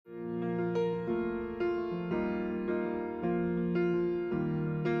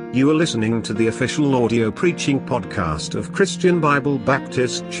You are listening to the official audio preaching podcast of Christian Bible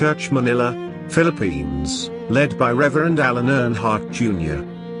Baptist Church Manila, Philippines, led by Reverend Alan Earnhardt Jr.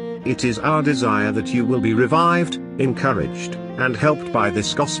 It is our desire that you will be revived, encouraged, and helped by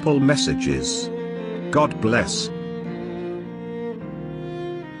this gospel messages. God bless.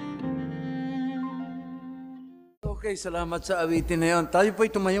 Okay, salamat sa awitin na yun. Tayo po'y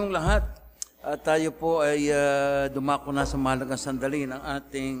tumayong lahat. At tayo po ay dumako na sa mahalagang sandali ng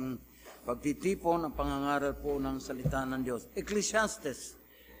ating pagtitipon ng pangangaral po ng salita ng Diyos. Ecclesiastes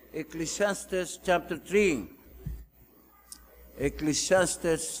chapter 3.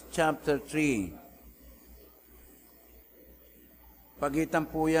 Ecclesiastes chapter 3. Pagitan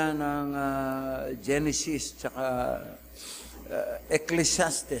po yan ng Genesis tsaka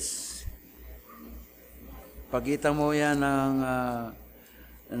Ecclesiastes. Pagitan mo yan ng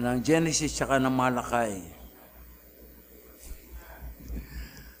Genesis tsaka ng Malakay.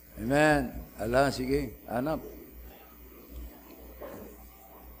 Amen. Ala, sige, hanap.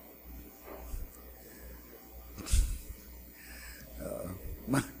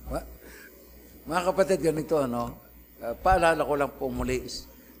 Mga kapatid, ganito, paalala ko lang po muli,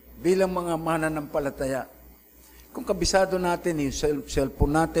 bilang mga mananampalataya, kung kabisado natin yung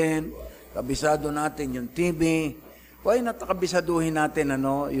cellphone natin, kabisado natin yung TV, why not kabisaduhin natin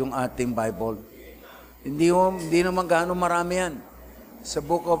yung ating Bible? Hindi naman gaano marami yan. Sa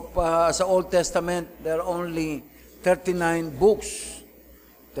sa Old Testament, there are only 39 books.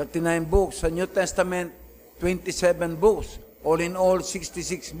 39 books. Sa New Testament, 27 books. All in all,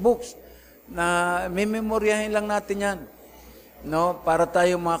 66 books. Na memoryahin lang natin yan. Para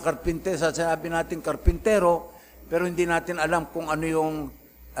tayo mga karpintero, sasabi natin karpintero, pero hindi natin alam kung ano yung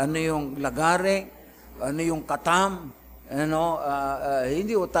lagare, ano yung katam,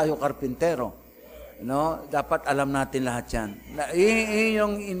 hindi o tayo karpintero. Dapat alam natin lahat yan. Iyon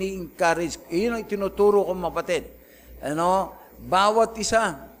yung ini-encourage, iyon yung tinuturo ko mapatid. Bawat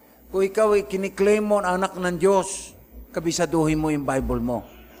isa, kung ikaw ay kiniklaim mo anak ng Diyos, kabisaduhin mo yung Bible mo.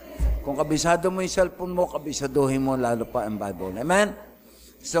 Kung kabisado mo yung cellphone mo, kabisaduhin mo lalo pa ang Bible. Amen?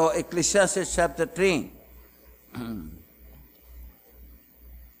 So, Ecclesiastes chapter 3.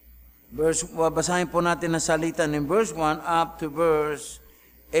 Basahin po natin ang salita ng verse 1 up to verse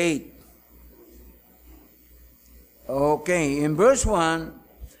 8. Okay, in verse 1,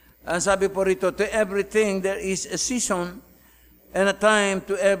 sabi po rito, to everything there is a season and a time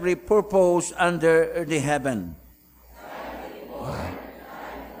to every purpose under the heaven.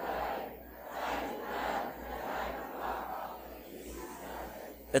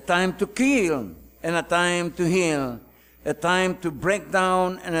 A time to kill and a time to heal. A time to break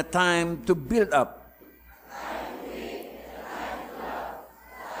down and a time to build up.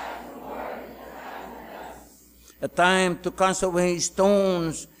 A time to cast away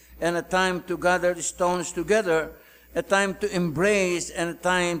stones and a time to gather stones together. A time to embrace and a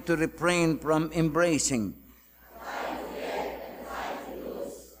time to refrain from embracing. A time to get and a time to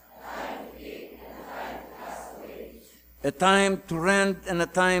lose. A time to keep and a time to cast away. A time to rent and a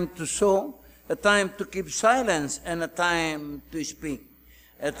time to sow. A time to keep silence and a time to speak.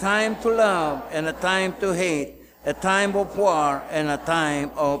 A time to love and a time to hate. A time of war and a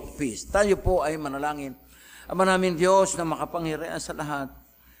time of peace. Tayo po ay manalangin. Ama namin Diyos na makapangyarihan sa lahat.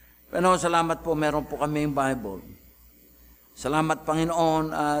 Panginoon, salamat po, meron po kami yung Bible. Salamat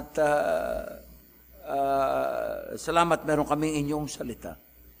Panginoon at salamat meron kami inyong salita.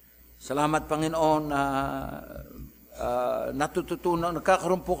 Salamat Panginoon na natututunan,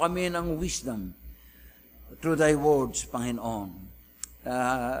 nagkakaroon po kami ng wisdom through Thy words, Panginoon.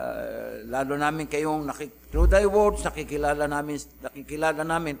 Lalo namin kayong, through Thy words, nakikilala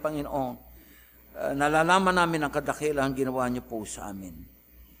namin, Panginoon. Nalalaman namin ang kadakilang ginawa niyo po sa amin.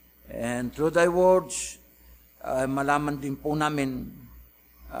 And through Thy words, malaman din po namin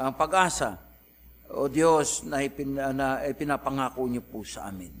ang pag-asa, O Diyos, na ipinapangako niyo po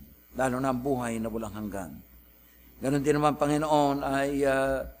sa amin. Lalo na ang buhay na walang hanggan. Ganon din naman, Panginoon, ay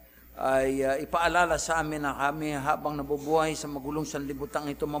ipaalala sa amin na kami habang nabubuhay sa magulong sanlibutan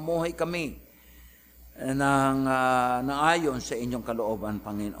ito, mamuhay kami ng ayon sa inyong kalooban,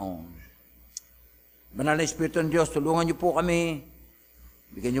 Panginoon. Banal na Espiritu ng Diyos, tulungan niyo po kami.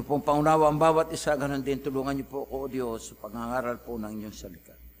 Bigyan niyo po ang paunawa ang bawat isa. Ganon din, tulungan niyo po ako, O Diyos, sa pangangaral po ng inyong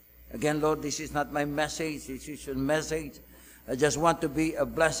salita. Again, Lord, this is not my message. This is your message. I just want to be a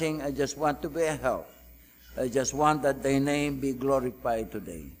blessing. I just want to be a help. I just want that Thy name be glorified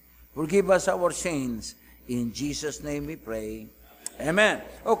today. Forgive us our sins. In Jesus' name we pray. Amen.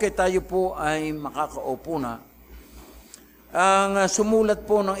 Okay, tayo po ay makakaupo na. Ang sumulat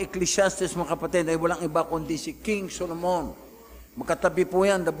po ng Ecclesiastes, mga kapatid, ay walang iba kundi si King Solomon. Magkatabi po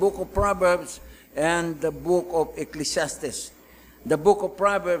yan, the book of Proverbs and the book of Ecclesiastes. The book of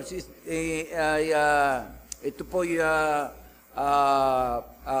Proverbs is, ito po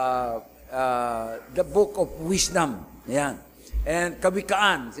the book of wisdom. Yan. And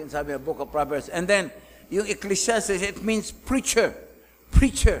kawikaan, sinasabi the book of Proverbs. And then, yung Ecclesiastes, it means preacher.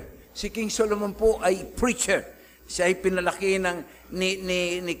 Preacher. Si King Solomon po ay preacher. Siya ay pinalaki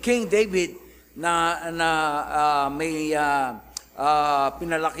ni King David may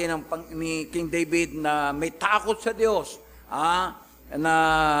pinalaki ni King David na may takot sa Diyos, na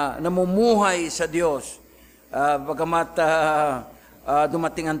namumuhay sa Diyos. Bagamat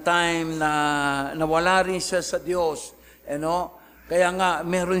dumating ang time na nawala rin siya sa Diyos, kaya nga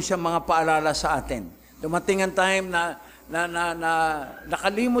meron siya mga paalala sa atin. Dumating ang time na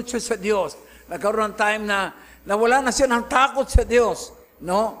nakalimot siya sa Diyos. Nagkaroon ng time na nawala na siya ng takot sa Diyos,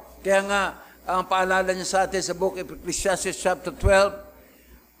 no? Kaya nga ang paalala niya sa atin sa book of Ecclesiastes chapter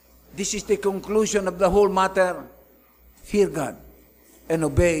 12, this is the conclusion of the whole matter. Fear God and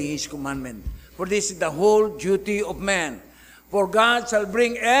obey His commandment. For this is the whole duty of man. For God shall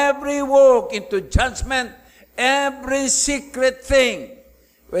bring every work into judgment, every secret thing,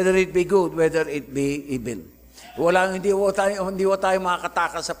 whether it be good, whether it be evil. Hindi ho tayo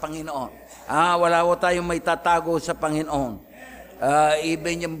makakatakas sa Panginoon. Wala ho tayong may tatago sa Panginoon.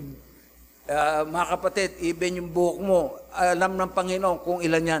 Even yung mga kapatid, even yung buhok mo, alam ng Panginoon kung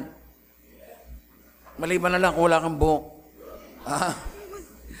ilan yan. Maliban na lang kung wala kang buhok.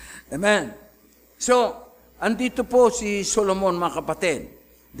 Amen. So, andito po si Solomon, mga kapatid,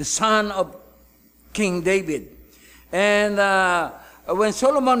 the son of King David. And when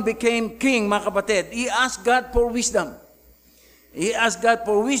Solomon became king, mga kapatid, he asked God for wisdom. He asked God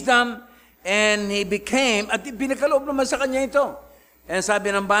for wisdom, and he became, at pinagkaloob naman sa kanya ito. And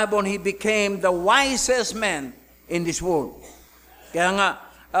sabi ng Bible, he became the wisest man in this world. Kaya nga,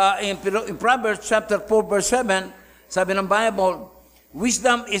 in Proverbs chapter 4, verse 7, sabi ng Bible,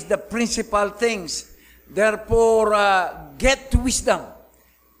 wisdom is the principal things. Therefore, get wisdom.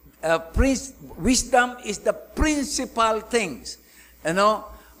 Wisdom is the principal things. In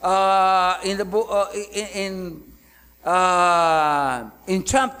the book, in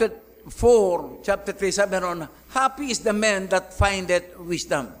chapter 4, chapter 3, sabi ron, happy is the man that findeth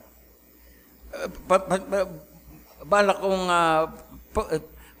wisdom. Bala kong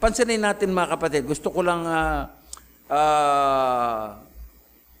pansinin natin, mga kapatid. Gusto ko lang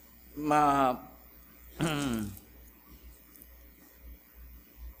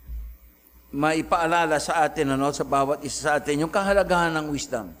maipaalala sa atin, sa bawat isa sa atin, yung kahalagahan ng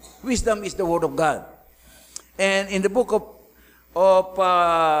wisdom. Wisdom is the Word of God. And in the book of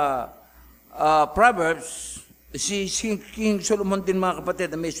Proverbs, si King Solomon din, mga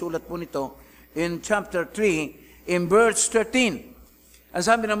kapatid, may sulat po nito, in chapter 3, in verse 13. Ang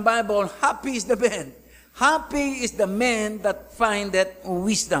sabi ng Bible, happy is the man. Happy is the man that findeth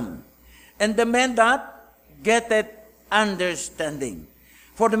wisdom, and the man that getteth understanding.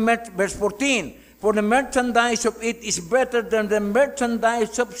 Verse 14, for the merchandise of it is better than the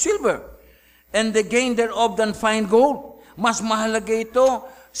merchandise of silver, and the gain thereof than fine gold. Mas mahalaga ito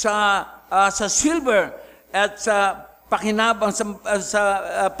sa silver at sa pakinabang,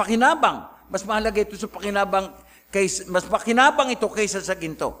 pakinabang. Mas mahalaga ito sa pakinabang, mas pakinabang ito kaysa sa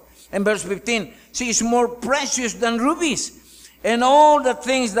ginto. And verse 15, she is more precious than rubies, and all the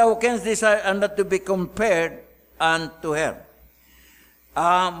things thou canst desire are not to be compared unto her.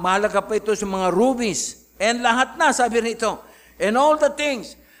 Mahalaga pa ito sa mga rubies. And lahat na, sabi nito, and all the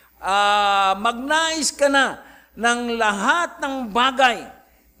things, magnais ka na ng lahat ng bagay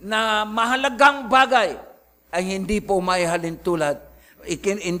na mahalagang bagay ay hindi po maihalin tulad,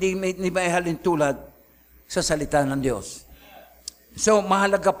 hindi maihalin tulad sa salita ng Diyos. So,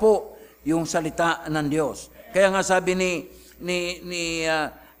 mahalaga po yung salita ng Diyos. Kaya nga sabi ni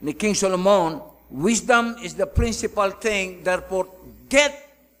King Solomon, wisdom is the principal thing, therefore, get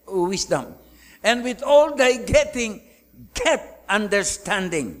wisdom. And with all thy getting, get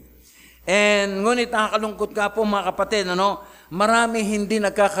understanding. And ngunit nakakalungkot nga po, mga kapatid, marami hindi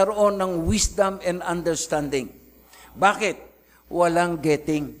nagkakaroon ng wisdom and understanding. Bakit? Walang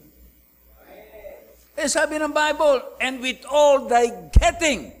getting. Sabi ng Bible, and with all thy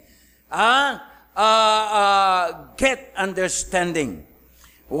getting, get understanding.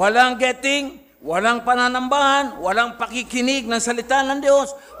 Walang getting, walang pananambahan, walang pakikinig ng salita ng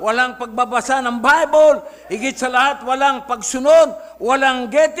Diyos, walang pagbabasa ng Bible, higit sa lahat, walang pagsunod,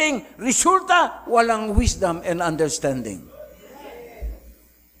 walang getting, resulta, walang wisdom and understanding.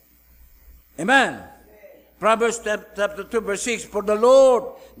 Amen. Proverbs chapter 2, verse 6, for the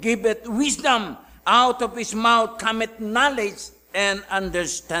Lord giveth wisdom, out of his mouth cometh knowledge and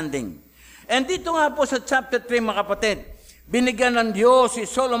understanding. And dito nga po sa chapter 3, mga kapatid, binigyan ng Diyos si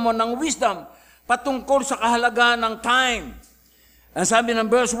Solomon ng wisdom patungkol sa kahalagaan ng time. Ang sabi ng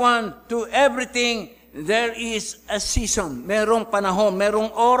verse 1, to everything there is a season. Merong panahon,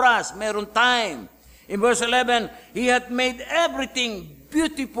 merong oras, merong time. In verse 11, He hath made everything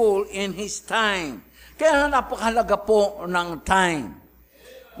beautiful in His time. Kaya napakahalaga po ng time.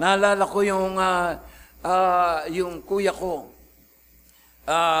 Naalala ko yung kuya ko.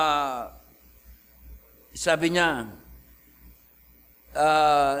 Sabi niya,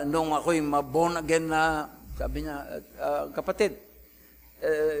 nung ako'y born again na, sabi niya, kapatid,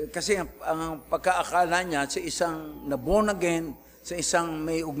 kasi ang pagkaakala niya sa isang na born again, sa isang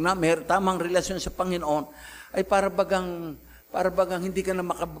may tamang relasyon sa Panginoon, ay para bagang hindi ka na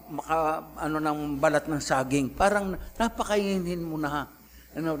ng balat ng saging. Parang napakainin mo na.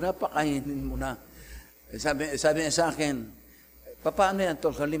 Napakainin mo na. Sabi niya sa akin, paano yan,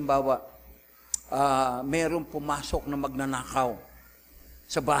 tol? Halimbawa, merong pumasok na magnanakaw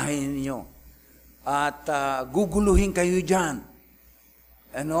sa bahay ninyo at guguluhin kayo dyan.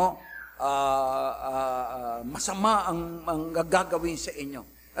 Masama ang gagawin sa inyo.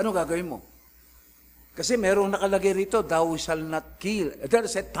 Ano gagawin mo? Kasi merong nakalagay rito, thou shall not kill.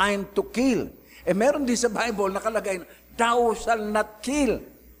 There's a time to kill. Meron din sa Bible nakalagay, thou shall not kill.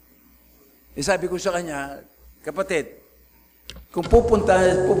 Sabi ko sa kanya, kapatid, kung pupunta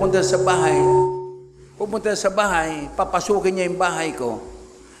sa bahay, papasukin niya yung bahay ko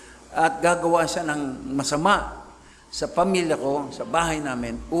at gagawa siya ng masama sa pamilya ko, sa bahay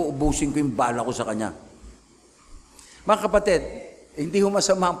namin, uubusin ko yung bala ko sa kanya. Mga kapatid, hindi ho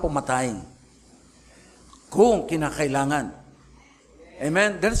masama ang pumatay kung kinakailangan.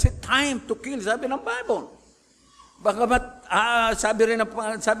 Amen? There's a time to kill, sabi ng Bible. Bagamat, sabi rin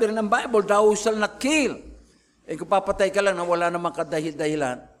ng Bible, thou shall not kill. Kung papatay ka lang na wala namang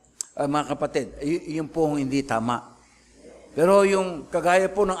kadahil-dahilan, mga kapatid, yun po hindi tama. Pero yung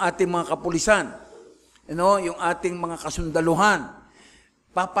kagaya po ng ating mga kapulisan, yung ating mga kasundaluhan,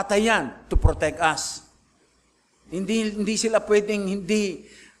 papatayan to protect us. Hindi sila pwedeng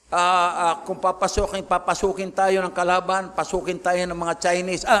kung papasukin tayo ng kalaban, pasukin tayo ng mga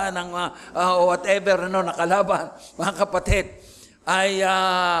Chinese, whatever na kalaban, mga kapatid, ay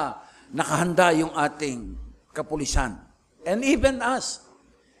nakahanda yung ating kapulisan. And even us,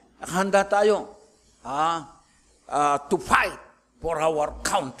 nakahanda tayo to fight for our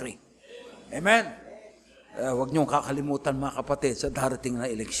country. Amen? Huwag niyong kakalimutan, mga kapatid, sa darating na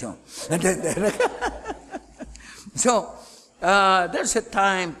eleksyon. So, there's a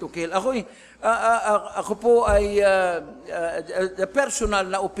time to kill. Ako po ay personal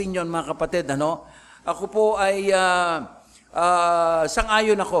na opinion, mga kapatid, ako po ay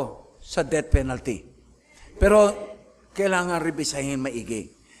sang-ayon ako sa death penalty. Pero kailangan revisahin maigi.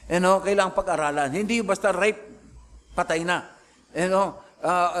 Kailangan pag-aralan. Hindi basta rape, patay na. No.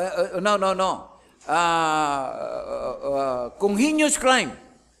 Kung heinous crime,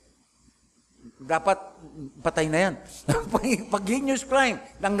 dapat patay na yan. Pag heinous crime,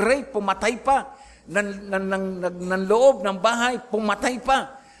 ng rape, pumatay pa. Ng loob ng bahay, pumatay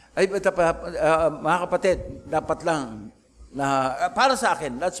pa. Ay, mga kapatid, dapat lang, para sa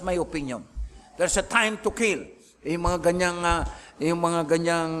akin, that's my opinion. There's a time to kill. Yung mga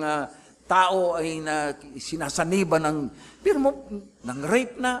ganyang tao ay sinasaniba ng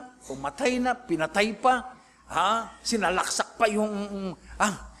rape na, pumatay na, pinatay pa, sinalaksak pa yung,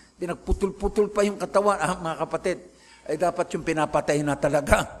 pinagputol-putol pa yung katawan. Mga kapatid, ay dapat yung pinapatay na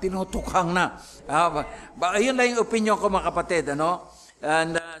talaga, tinutukhang na. Ayun na yung opinion ko, mga kapatid.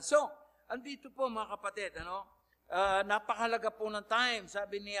 And so, andito po, mga kapatid, napakalaga po ng time,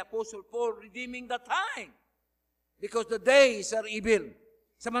 sabi ni Apostle Paul, redeeming the time. Because the days are evil.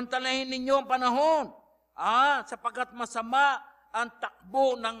 Samantalahin ninyo ang panahon, sapagkat masama ang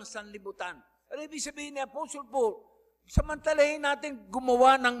takbo ng sanlibutan. Ano ibig sabihin ni Apostle Paul? Samantalahin natin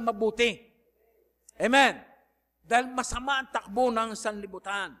gumawa ng mabuti. Amen. Dahil masama ang takbo ng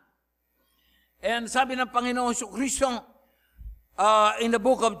sanlibutan. And sabi ng Panginoon Kristo, in the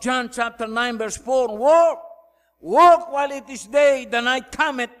book of John chapter 9 verse 4, Work while it is day, the night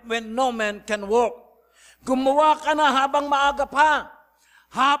cometh when no man can work. Gumawa ka na habang maaga pa,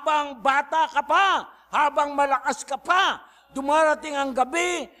 habang bata ka pa, habang malakas ka pa. Dumarating ang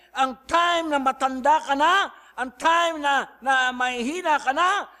gabi, ang time na matanda ka na, ang time na mahihina ka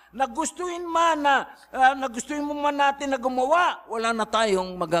na gustuin mo man natin na gumawa, wala na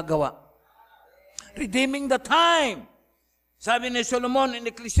tayong magagawa. Redeeming the time. Sabi ni Solomon in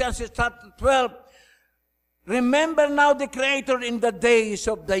Ecclesiastes chapter 12, Remember now the Creator in the days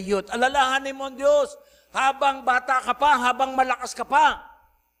of the youth. Alalahanin mo ang Diyos habang bata ka pa, habang malakas ka pa.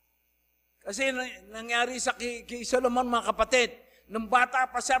 Kasi nangyari sa kay Solomon, mga kapatid, nung bata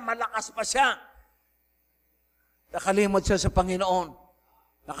pa siya, malakas pa siya. Nakalimot siya sa Panginoon.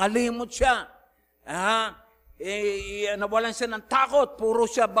 Nakalimot siya. Nawalan siya ng takot. Puro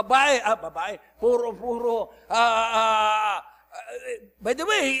siya babae. By the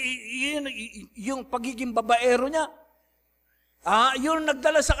way, yung pagiging babaero niya, yun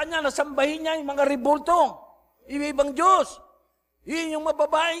nagdala sa kanya, nasambahin niya yung mga ribulto, ibang Diyos. Yun yung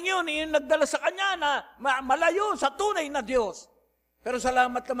mababaeng yun nagdala sa kanya na malayo sa tunay na Diyos. Pero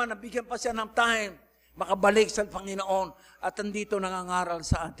salamat naman, nabigyan pa siya ng time, makabalik sa Panginoon at andito nangangaral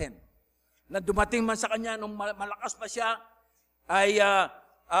sa atin. Na dumating man sa kanya nung malakas pa siya, ay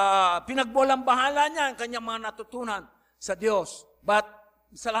pinagbolang bahala niya ang kanyang mga natutunan sa Diyos. But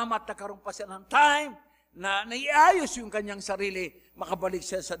salamat, nagkaroon pa siya ng time na naiayos yung kanyang sarili, makabalik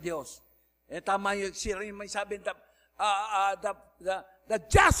siya sa Diyos. Tama yung may sabi, the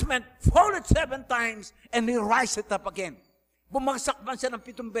just man fallen 7 times and he rise it up again. Bumagsak man siya ng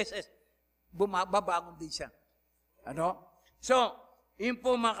 7 beses, babangon din siya. So, yun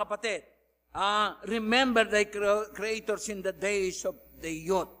po mga kapatid, remember the creators in the days of the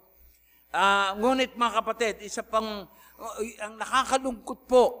youth. Ngunit mga kapatid, isa pang ang nakakalungkot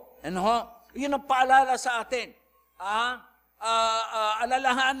po, yun ang paalala sa atin.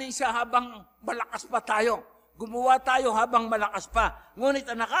 Alalahanin siya habang malakas pa tayo. Gumawa tayo habang malakas pa. Ngunit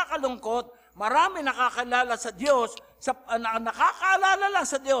ang nakakalungkot, marami nakakaalala sa Diyos, nakakaalala lang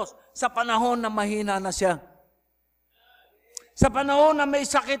sa Diyos sa panahon na mahina na siya. Sa panahon na may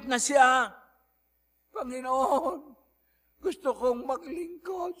sakit na siya. Panginoon, gusto kong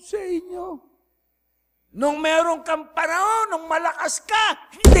maglingkod sa inyo. Nung meron kang panahon, nung malakas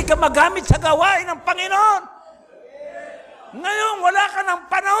ka, hindi ka magamit sa gawain ng Panginoon. Ngayon, wala ka ng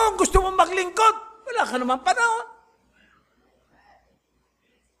panahon, gusto mo maglingkod, wala ka naman panahon.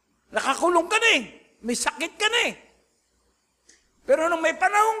 Nakakulong ka na eh, may sakit ka na eh. Pero nung may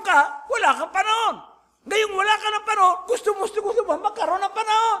panahon ka, wala kang panahon. Ngayon, wala ka ng panahon, gusto mo magkaroon ng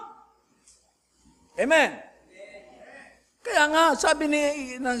panahon. Amen. Kaya nga, sabi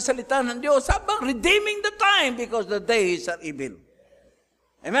ng salita ng Diyos, sabang redeeming the time because the days are evil.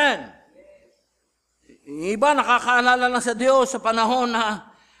 Amen. Iba nakakaalala lang sa Diyos sa panahon na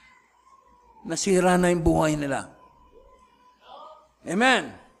nasira na yung buhay nila.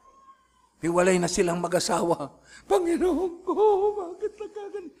 Amen. Hiwalay na silang mag-asawa. Panginoon ko, bakit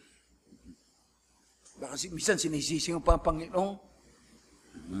nagkagan? Baka minsan sinisisi mo pa ang Panginoon.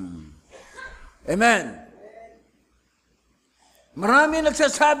 Amen. Marami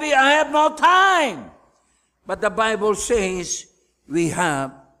nagsasabi, I have no time. But the Bible says, we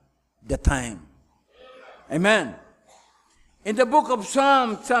have the time. Amen. In the book of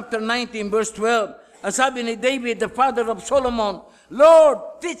Psalm, chapter 19, verse 12, ang sabi ni David, the father of Solomon,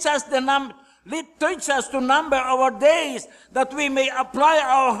 Lord, teach us to number our days, that we may apply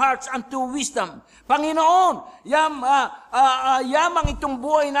our hearts unto wisdom. Panginoon, yamang itong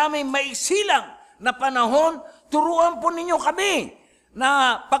buhay namin maisilang na panahon, turuan po ninyo kami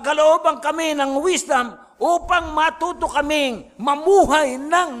na pagkalooban kami ng wisdom upang matuto kaming mamuhay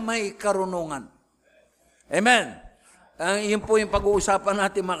ng may karunungan. Amen. Yun po yung pag-uusapan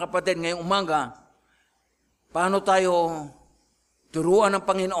natin mga kapatid ngayong umaga. Paano tayo turuan ng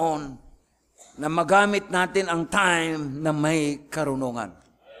Panginoon na magamit natin ang time na may karunungan.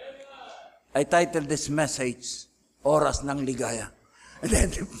 I titled this message, Oras ng Ligaya.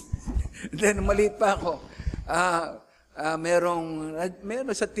 And then maliit pa ako.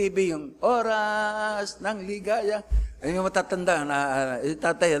 Meron sa TV yung Oras ng Ligaya. Yung matatanda na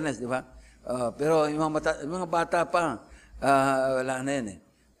Tatay Ernest, di ba? Pero yung mga bata pa, wala na yan eh.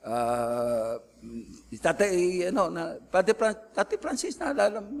 Tatay Francis,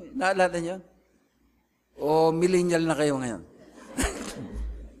 naalala niyo? O millennial na kayo ngayon?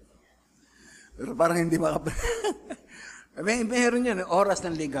 Pero parang hindi meron yun, Oras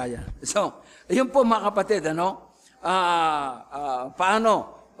ng Ligaya. So, yun po mga kapatid, paano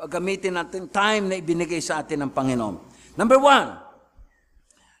gamitin natin time na ibinigay sa atin ng Panginoon. Number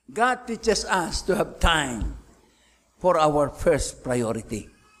 1, God teaches us to have time for our first priority.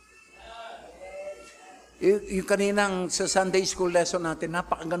 Yung kaninang sa Sunday school lesson natin,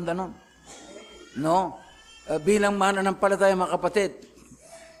 napakaganda nun. Bilang mananampalataya mga kapatid,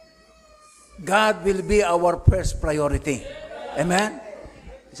 God will be our first priority. Amen?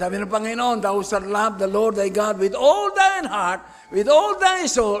 Sabi ng Panginoon, thou shalt love the Lord thy God with all thine heart, with all thy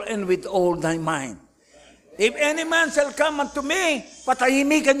soul, and with all thy mind. If any man shall come unto me,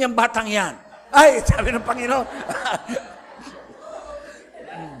 patahimikan niyang batang yan. Ay, sabi ng Panginoon.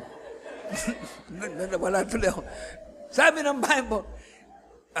 Wala tuloy ako. Sabi ng Bible,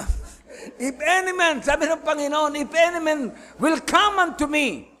 if any man, sabi ng Panginoon, if any man will come unto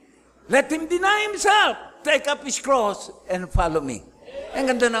me, let him deny himself, take up his cross, and follow me. Ang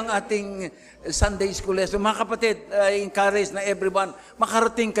ganda ng ating Sunday school lesson. Mga kapatid, I encourage na everyone,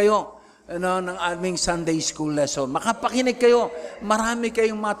 makarating kayo ng aming Sunday school lesson. Makapakinig kayo, marami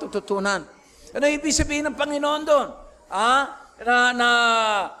kayong matututunan. Ano ibig sabihin ng Panginoon doon?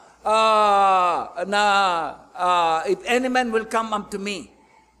 If any man will come unto me,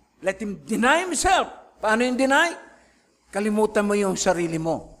 let him deny himself. Paano yung deny? Kalimutan mo yung sarili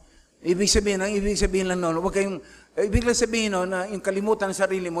mo. Ibig sabihin lang noon, ibig lang sabihin noon na yung kalimutan ng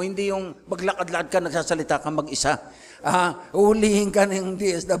sarili mo, hindi yung maglakad-lakad ka, nagsasalita ka mag-isa. Uhulihin ka ng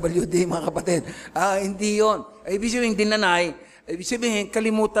DSWD, mga kapatid. Hindi yun. Ibig sabihin, dinanay, ibig sabihin,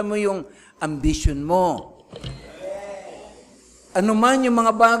 kalimutan mo yung ambition mo. Ano man yung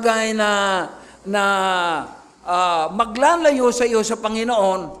mga bagay na maglalayo sa iyo sa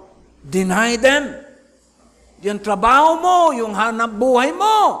Panginoon, deny them. Yung trabaho mo, yung hanap buhay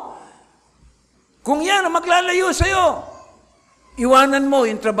mo. Kung yan ang maglalayo sa iyo, iwanan mo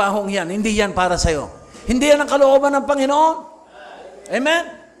yung trabahong yan. Hindi yan para sa iyo. Hindi yan ang kalooban ng Panginoon. Amen?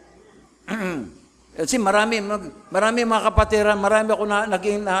 Kasi marami mga kapatiran, marami ako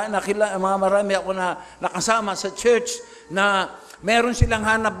nakasama sa church na meron silang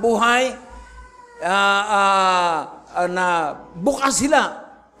hanap buhay na bukas sila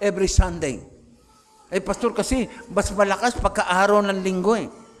every Sunday. Pastor, kasi mas malakas pagka-araw ng linggo eh.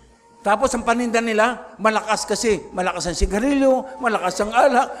 Tapos ang paninda nila, malakas kasi. Malakas ang sigarilyo, malakas ang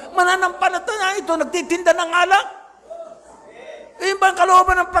alak. Mananampalataya ito, nagtitinda ng alak. Yun ba ang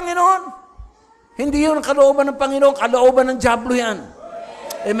kalooban ng Panginoon? Hindi yun ang kalooban ng Panginoon, kalooban ng diablo yan.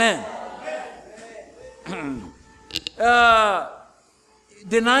 Amen.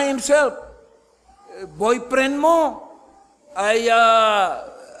 Deny himself. Boyfriend mo ay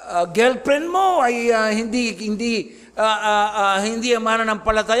girlfriend mo ay hindi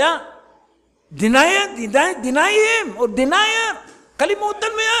mananampalataya. Deny him or deny her.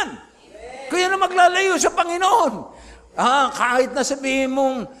 Kalimutan mo yan. Kaya na maglalayo sa Panginoon. Kahit na sabihin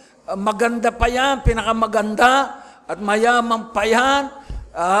mong maganda pa yan, pinakamaganda, at mayaman pa yan,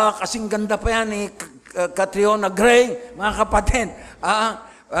 kasing ganda pa yan ni Catriona Gray, mga kapatid,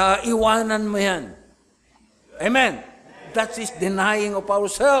 iwanan mo yan. Amen. That is denying of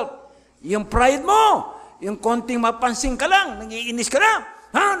ourselves. Yung pride mo, yung konting mapansin ka lang, nangiinis ka na,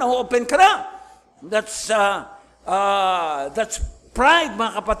 na-open ka na. That's pride,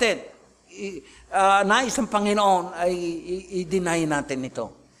 mga kapatid. Nais ng Panginoon ay i-deny natin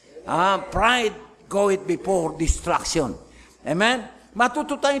ito. Pride goeth before destruction. Amen?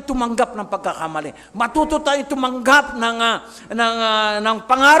 Matuto tayong tumanggap ng pagkakamali. Matuto tayong tumanggap ng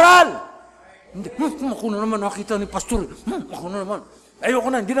pangaral. Ako na naman nakita ni Pastor. Ako na naman. Ayoko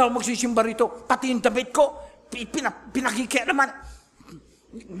na, hindi na ako magsisimba rito. Pati yung damit ko, pinakikia naman.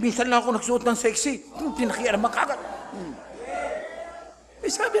 Minsan lang ako nagsuot ng sexy. Pinakikia naman kagad.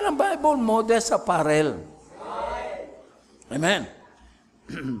 Sabi ng Bible, modest apparel. Amen.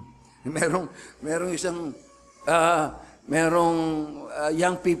 merong isang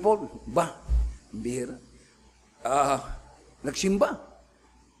young people, bihira, nagsimba.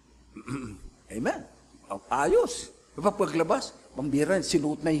 Amen. Ayos. Paglabas, pambira,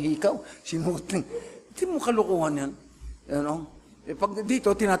 sinuot na yung hikaw. Hindi mo kalukuhan yan. Pag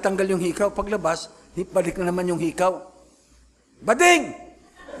dito, tinatanggal yung hikaw. Paglabas, balik na naman yung hikaw. Bading!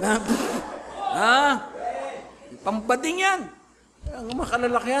 Pambading yan. Ang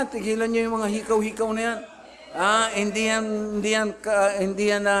makalalaki yan, tigilan nyo yung mga hikaw-hikaw na yan. Hindi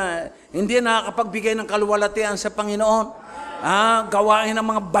yan nakakapagbigay ng kaluwalhatian sa Panginoon. Gawain ng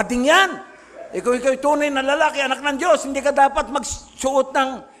mga bading yan. Ikaw tunay na lalaki, anak ng Diyos, hindi ka dapat magsuot ng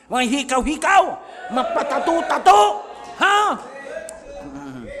mga hikaw-hikaw. Magpatato-tato.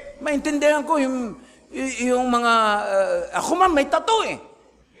 Maintindihan ko yung mga, ako man may tato eh.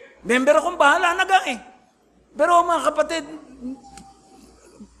 Member akong bahala na ga eh. Pero mga kapatid,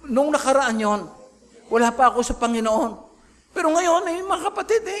 nung nakaraan yon, wala pa ako sa Panginoon. Pero ngayon, mga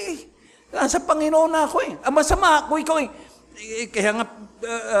kapatid, nasa Panginoon na ako eh. Ang masama ako, ikaw eh. Kaya nga,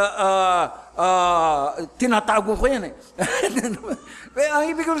 tinatago ko yan eh.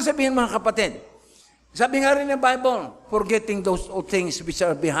 Ang ibig ko sabihin, mga kapatid, sabi nga rin ng Bible, forgetting those things which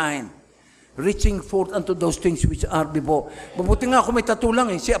are behind, reaching forth unto those things which are before. Mabuti nga ako may tatulang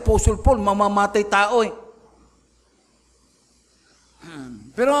eh. Si Apostle Paul, mamamatay tao eh.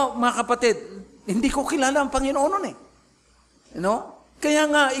 Pero mga kapatid, hindi ko kilala ang Panginoon nun eh. Kaya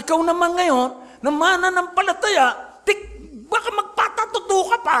nga, ikaw naman ngayon, na mananampalataya, baka magpatatuto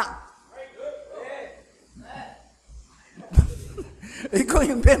ka pa. Ikaw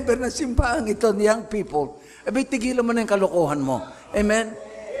yung member ng simbahan ito, young people, tigilan mo na yung kalokohan mo. Amen?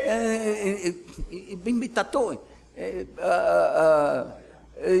 May tato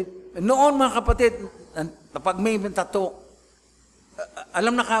noon mga kapatid, kapag may tato,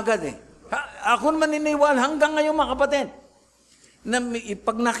 alam na kagad Ako naman niniwala hanggang ngayon mga kapatid, na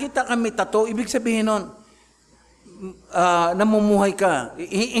pag nakita kami tato, ibig sabihin nun, namumuhay ka.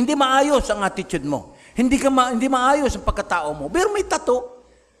 Hindi maayos ang attitude mo. Hindi maayos ang pagkatao mo. Pero may tato,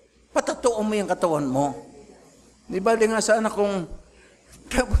 patatoon mo yung katawan mo. Di ba di nga sana kung,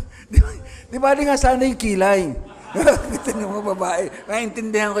 di ba di nga sana yung kilay? Ito yung mga babae.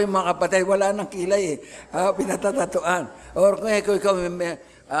 Naintindihan ko yung mga kapatid, wala nang kilay pinatatatuan. Or kung ikaw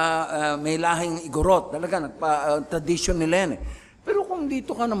may lahing igorot, talaga, tradition nila yan Pero kung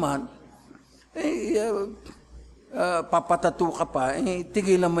dito ka naman, papatato ka pa,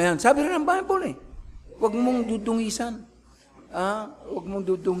 tigilan mo yan. Sabi rin ng Bible huwag mong dudungisan. Huwag mong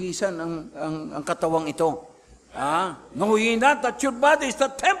dudungisan ang katawang ito. Know ye not that your body is the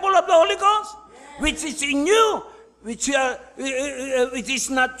temple of the Holy Ghost, which is in you, which is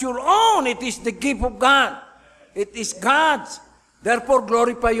not your own, it is the gift of God. It is God's. Therefore,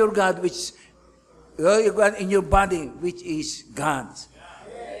 glorify your God, which in your body, which is God's.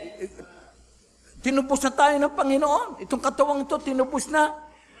 Tinubos na tayo ng Panginoon. Itong katawang ito, tinubos na.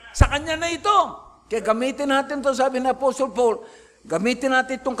 Sa Kanya na ito. Kaya gamitin natin ito, sabi ng Apostle Paul, gamitin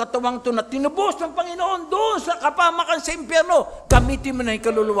natin itong katawang ito na tinubos ng Panginoon doon sa kapamakan sa impyerno. Gamitin mo na yung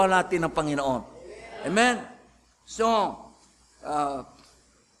kaluluwa natin ng Panginoon. Amen? So,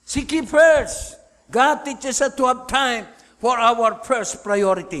 seek ye first. God teaches us to have time for our first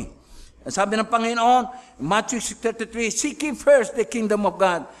priority. Sabi ng Panginoon, Matthew 6:33, seek ye first the kingdom of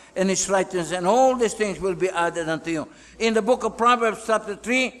God and His righteousness, and all these things will be added unto you. In the book of Proverbs chapter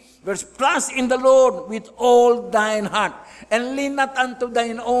 3, verse, trust in the Lord with all thine heart, and lean not unto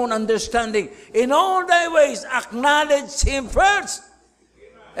thine own understanding. In all thy ways acknowledge Him first,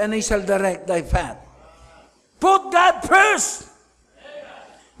 and He shall direct thy path. Put God first.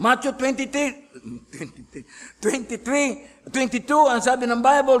 Matthew 23:22, ang sabi ng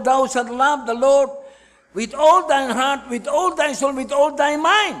Bible, thou shalt love the Lord with all thine heart, with all thy soul, with all thy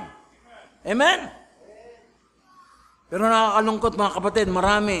mind. Amen? Pero nakakalungkot mga kapatid,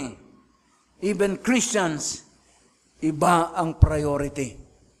 marami, even Christians, iba ang priority.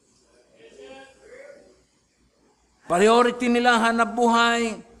 Priority nila, hanap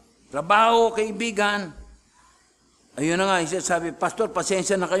buhay, trabaho, kaibigan. Ayun na nga, sabi, Pastor,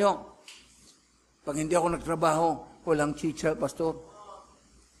 pasensya na kayo. Pag hindi ako nagtrabaho, walang chicha, Pastor.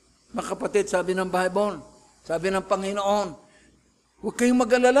 Mga kapatid, sabi ng Bible, sabi ng Panginoon, huwag kayong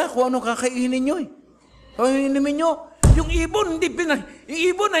mag-alala kung ano kakainin nyo. Kakainin nyo. Yung ibon, hindi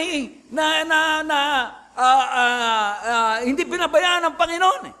pinabayaan ng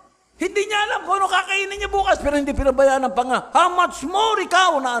Panginoon. Hindi niya alam kung ano kakainin niya bukas, pero hindi pinabayaan ng Panginoon. How much more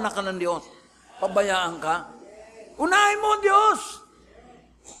ikaw na anak ka ng Diyos? Pabayaan ka? Unahin mo ang Diyos.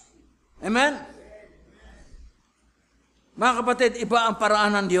 Amen? Mga kapatid, iba ang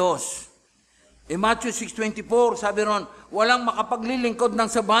paraan ng Diyos. In Matthew 6:24, sabi ron, walang makapaglilingkod ng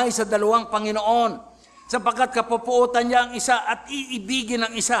sabay sa dalawang Panginoon, sapagkat kapupuutan niya ang isa at iibigin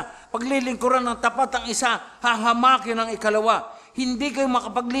ang isa. Paglilingkuran ng tapat ang isa, hahamakin ang ikalawa. Hindi kayo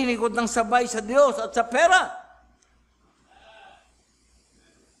makapaglilingkod ng sabay sa Diyos at sa pera.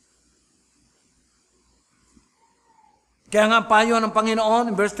 Kaya nga payo ng Panginoon,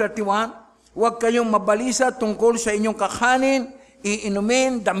 in verse 31, huwag kayong mabalisa tungkol sa inyong kakanin,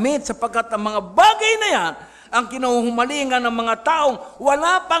 iinumin, damit, sapagkat ang mga bagay na yan, ang kinuhumalingan ng mga taong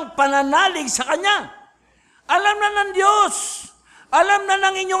wala pang pananalig sa Kanya. Alam na ng Diyos, alam na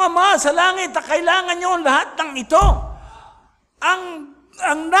ng inyong Ama sa langit na kailangan nyo lahat ng ito. Ang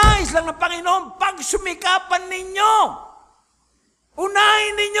nais lang ng Panginoon, pagsumikapan ninyo,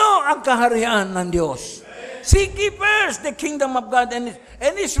 unahin ninyo ang kaharian ng Diyos. Seek ye first the kingdom of God and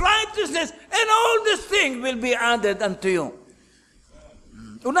His righteousness, and all these things will be added unto you.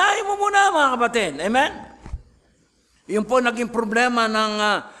 Unahin mo muna mga kapatid. Amen? Yun po naging problema ng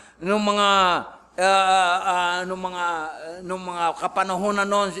mga kapanahonan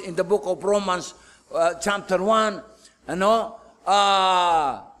noon in the book of Romans chapter 1.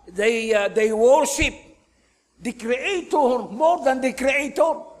 They worship the Creator more than the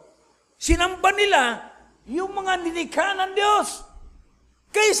Creator. Sinamba nila yung mga nilikha ng Diyos.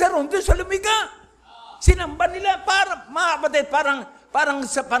 Kaysa ron doon sa lumiga. Sinamba nila, mga kapatid, parang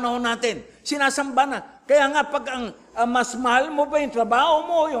sa panahon natin, sinasamba na, Kaya nga, pag mas mahal mo pa yung trabaho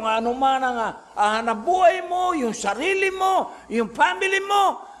mo, yung anuman ang hanap buhay mo, yung sarili mo, yung family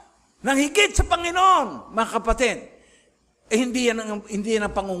mo, nang higit sa Panginoon, mga kapatid, hindi yan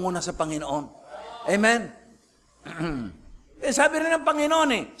ang pangunguna sa Panginoon. Amen? Sabi rin ng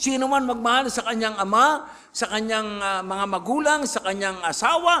Panginoon sino man magmahal sa kanyang ama, sa kanyang mga magulang, sa kanyang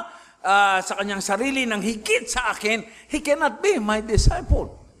asawa, sa kanyang sarili ng higit sa akin, he cannot be my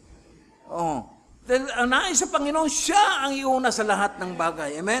disciple. Dahil nais sa Panginoon, siya ang iuna sa lahat ng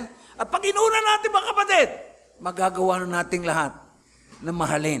bagay. Amen? At pag inuna natin, mga kapatid, magagawa na nating lahat na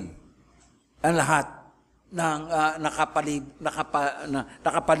mahalin ang lahat ng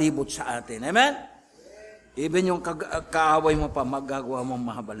nakapalibot sa atin. Amen? Even yung kaaway mo pa, magagawa mong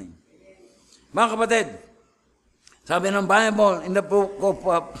mahabalin. Mga kapatid, sabi ng Bible in the book of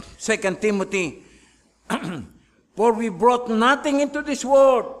 2 Timothy, for we brought nothing into this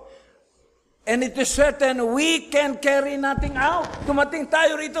world, and it is certain we can carry nothing out. Tumating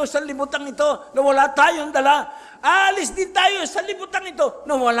tayo rito sa libutang ito na wala tayong dala. Alis din tayo sa libutang ito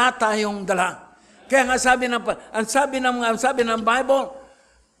na wala tayong dala. Kaya nga sabi ng Bible,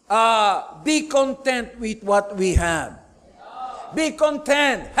 be content with what we have. Be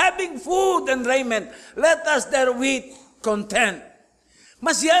content, having food and raiment. Let us therewith content.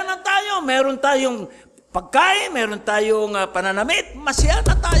 Masaya na tayo. Meron tayong pagkain, meron tayong pananamit. Masaya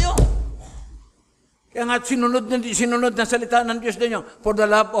na tayo. Kaya nga sinunod na salita ng Diyos din yung, for the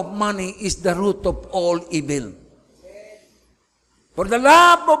love of money is the root of all evil. For the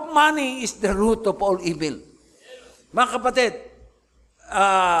love of money is the root of all evil. Mga kapatid,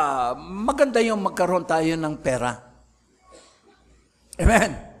 maganda yung magkaroon tayo ng pera.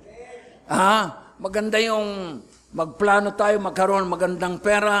 Amen? Maganda yung magplano tayo, magkaroon ng magandang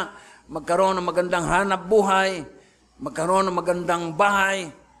pera, magkaroon ng magandang hanap buhay, magkaroon ng magandang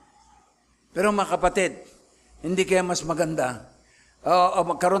bahay. Pero mga kapatid, hindi kaya mas maganda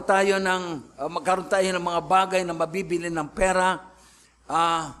magkaroon tayo ng mga bagay na mabibili ng pera.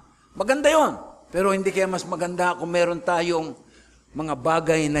 Maganda yon. Pero hindi kaya mas maganda kung meron tayong mga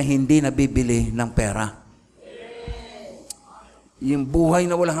bagay na hindi nabibili ng pera. Yung buhay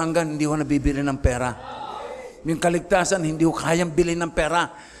na walang hanggan, hindi ko nabibili ng pera. Yung kaligtasan, hindi ko kayang bilhin ng pera.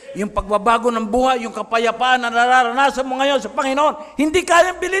 Yung pagbabago ng buhay, yung kapayapaan na nararanasan mo ngayon sa Panginoon, hindi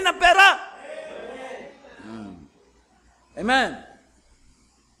kayang bilhin ng pera. Amen.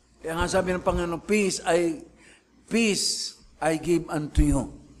 Kaya nga sabi ng Panginoon, peace I give unto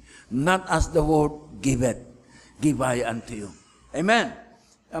you, not as the world giveth, give I unto you. Amen.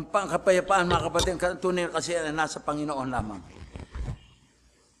 Ang kapayapaan, mga kapatid, tunay kasi nasa Panginoon lamang.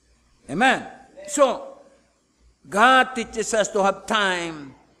 Amen. So, God teaches us to have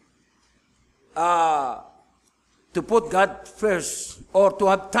time to put God first, or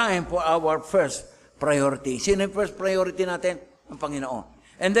to have time for our first priority. Sino yung first priority natin? Ang Panginoon.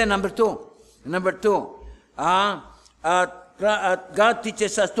 And then number two, God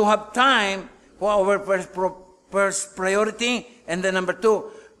teaches us to have time for our first priority. And then number two,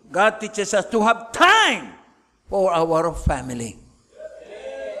 God teaches us to have time for our family.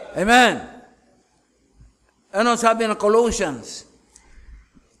 Amen. Ano sabi ng Colossians?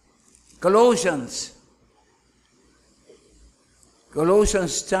 Colossians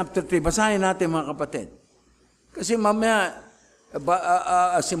chapter 3. Basahin natin, mga kapatid. Kasi mamaya,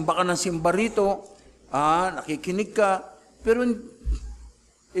 simba ka ng simba rito, nakikinig ka, pero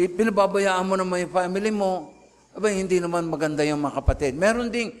pinababayaan mo naman yung family mo, hindi naman maganda yung mga kapatid.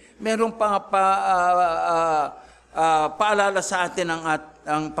 Merong paalala sa atin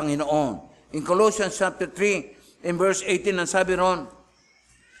ang Panginoon. In Colossians chapter 3, in verse 18, ang sabi ron,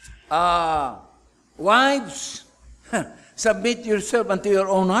 wives, submit yourself unto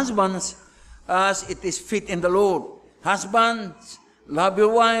your own husbands as it is fit in the Lord. Husbands, love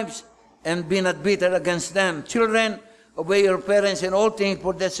your wives and be not bitter against them. Children, obey your parents in all things,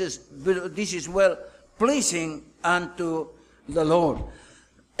 for this is well pleasing unto the Lord.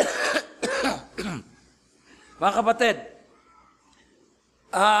 Mga kapatid,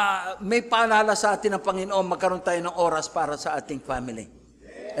 may paalala sa atin ng Panginoon, magkaroon tayo ng oras para sa ating family.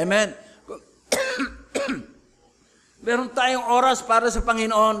 Amen. Meron tayong oras para sa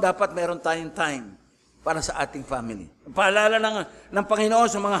Panginoon, dapat meron tayong time para sa ating family. Paalala ng Panginoon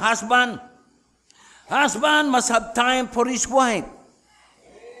sa mga husband. Husband must have time for his wife.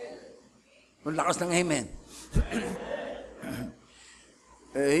 Ang lakas ng amen.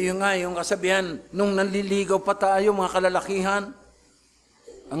 Yung kasabihan, nung nanliligaw pa tayo, mga kalalakihan,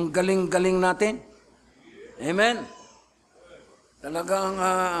 ang galing-galing natin. Amen. Talagang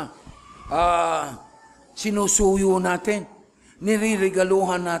sinusuyo natin,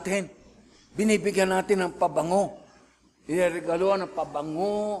 niririgaluhan natin. Binibigyan natin ng pabango. Iregaluhan ng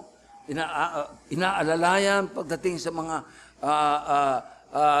pabango, inaalalayan pagdating sa mga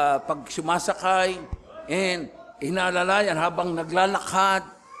pag sumasakay, and inaalalayan habang naglalakad.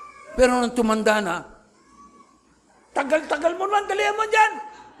 Pero nung tumanda na, tagal-tagal mo naman, dalihan mo dyan.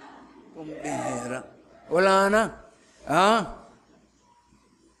 Kumbihira. Wala na.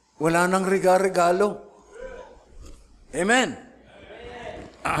 Wala nang regalo. Amen.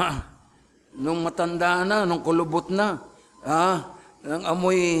 Nung matanda na, nung kulubot na, nung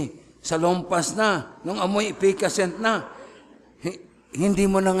amoy salompas na, nung amoy ipikasent na, hindi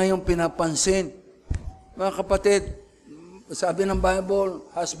mo na ngayon pinapansin. Mga kapatid, sabi ng Bible,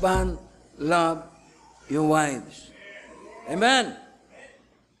 husband, love your wives. Amen.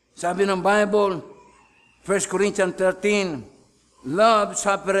 Sabi ng Bible, 1 Corinthians 13, love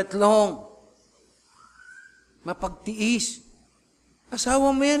suffereth long. Mapagtiis.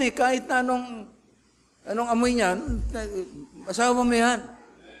 Asawa mo yan kahit na anong amoy niyan, asawa mo yan.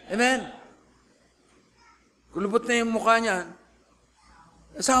 Amen. Kulubot na yung mukha niyan,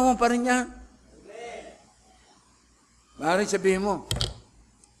 asawa mo pa rin yan. Maaaring sabihin mo,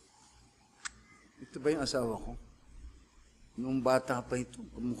 ito ba yung asawa ko? Nung bata pa ito,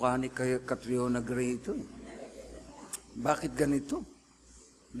 mukha ni Catriona Gray ito. Bakit ganito?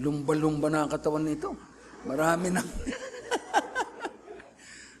 Lumba-lumba na ang katawan nito. Marami na.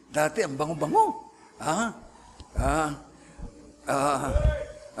 Dati, ang bango-bango.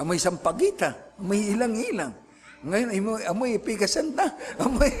 Amoy sampagita. Amoy ilang-ilang. Ngayon, amoy ipigasan na.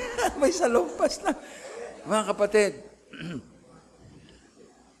 Amoy salumpas na. Mga kapatid,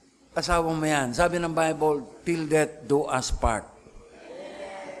 asawa mo yan. Sabi ng Bible, till death do us part.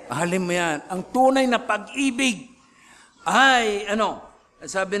 Ahalin mo yan. Ang tunay na pag-ibig ay,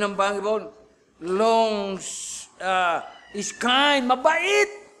 sabi ng Bible, long is kind,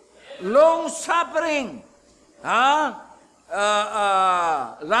 mabait, long suffering.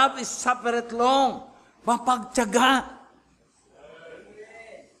 Love is suffereth long. Mapagtiyaga.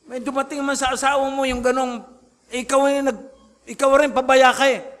 May dumating man sa asawa mo yung ganong, ikaw rin pabaya ka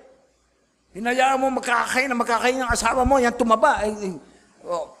eh. Hinayaan mo makakain ng asawa mo, yan tumaba.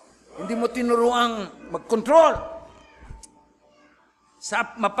 Hindi mo tinuruang mag-control.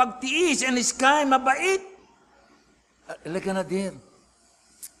 Sa mapagtiis and is kind, mabait. Ilaga na dear.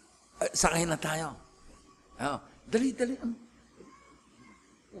 Sakay na tayo. Dali.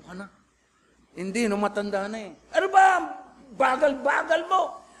 Uha na. Hindi, nung matanda na eh. Ano ba? Bagal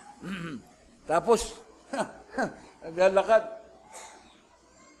mo. Tapos, naglalakad.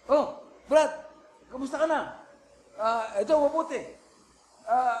 Oh, Brad, kamusta ka na? Ito, mabuti.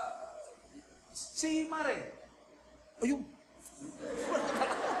 Si Mare. Ayun.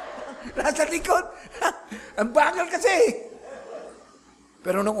 Nasa likod. Ang bagal kasi.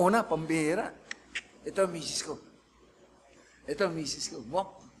 Pero nung una, pambihira. Ito ang misis ko.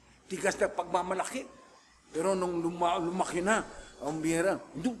 Wow, tigas na pagmamalaki. Pero nung lumaki na, ang bihira.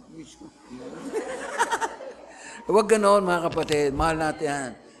 Ito, misis ko. Huwag ganoon, mga kapatid. Mahal natin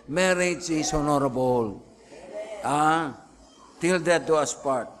yan. Marriage is honorable. Till death do us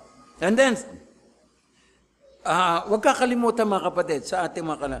part. And then, huwag kakalimutan, mga kapatid, sa ating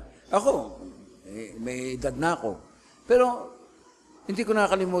mga ako, may edad na ako. Pero, hindi ko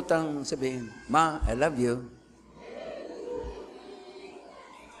nakakalimutan sabihin, Ma, I love you.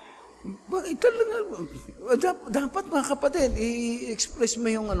 Dapat, mga kapatid, i-express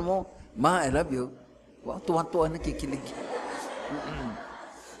mo yung mo, Ma, I love you. Wow, tuwan-tuwa nakikilig.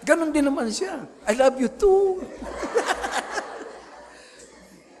 Ganon din naman siya. I love you too.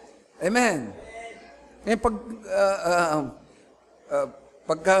 Amen. Eh,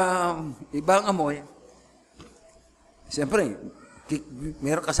 pagka ibang amoy, siyempre,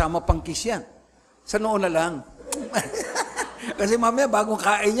 meron kasama pang kiss yan. Sa noo na lang. Kasi mamaya, bagong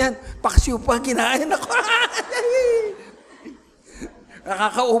kain yan, paksiw pa, kinain ako.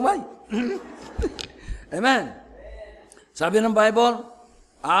 Nakakaumay. Amen. Sabi ng Bible,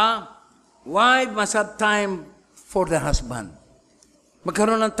 wife must have time for the husband.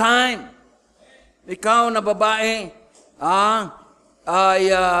 Magkaroon ng time. Ikaw na babae,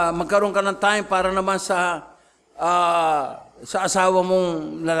 magkaroon ka ng time para naman sa asawa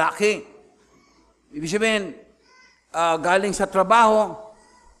mong lalaki. Ibig sabihin, galing sa trabaho,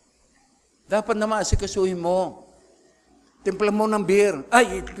 dapat naman asikasuhin mo. Timpla mo ng beer.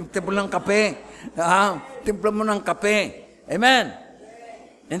 Timpla ng kape. Timpla mo ng kape. Amen.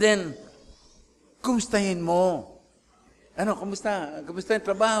 And then, kumustahin mo. Kumusta? Kumusta yung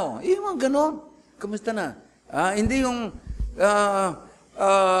trabaho? Yung ganon. Kumusta na? Hindi yung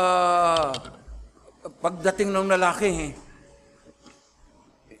pagdating ng lalaki,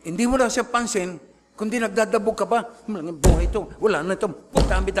 hindi mo na siya pansin, kundi nagdadabog ka ba? Malaking buhay ito. Wala na ito.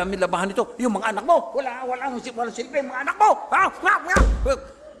 Dami-dami labahan ito. Yung mga anak mo, walang silbi, mga anak mo.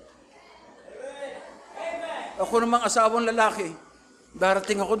 Ako namang asawang lalaki,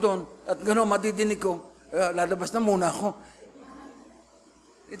 darating ako doon, at gano'n, madidinig ko, lalabas na muna ako.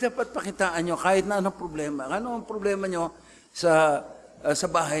 Dapat pakitaan nyo, kahit na anong problema. Ano ang problema nyo sa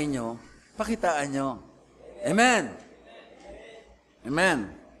bahay nyo, pakitaan nyo. Amen.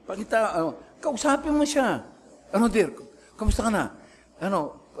 Amen. Kausapin mo siya. Ano, dear? Kamusta ka na?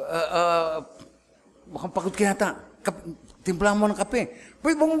 Mukhang pagod ka yata. Timpla mo ng kape.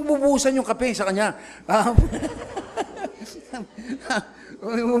 Pwede mong bubuhusan yung kape sa kanya.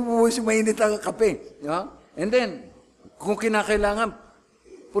 Bubuhusan mainit ang kape. And then, kung kinakailangan,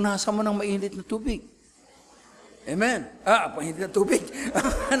 punasan mo ng mainit na tubig. Amen. Mainit na tubig.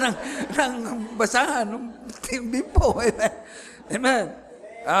 ng basahan, ng bimpo. Amen.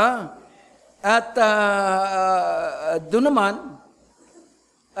 At doon naman,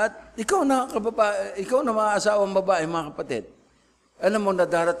 at ikaw na mga asawang babae, mga kapatid, alam mo na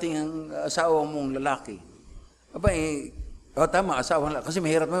darating ang asawa mong lalaki. Tama, asawang lalaki. Kasi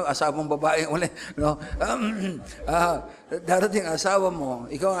mahirap mo, asawang babae. No? Darating ang asawa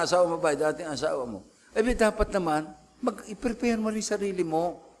mo, ikaw ang asawang babae, darating ang asawa mo. Dapat naman, i-prepare mo rin sarili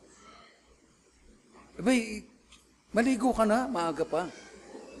mo. Maligo ka na, maaga pa.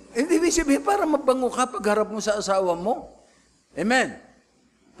 Ibig sabihin, para mabango ka pagharap mo sa asawa mo. Amen.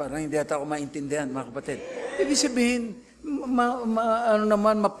 Parang hindi ata ako maintindihan, mga kapatid. Ibig sabihin,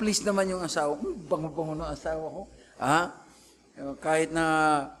 ma-please naman yung asawa ko. Bango-bango ng asawa ko. Kahit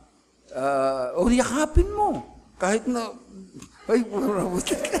na, yakapin mo. Kahit na,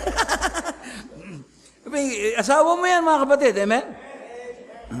 asawa mo yan, mga kapatid. Amen?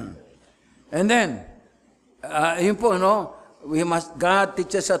 And then, yun po, God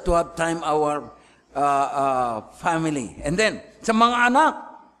teaches us to have time our family. And then, sa mga anak,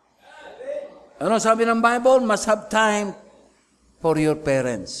 sabi ng Bible? Must have time for your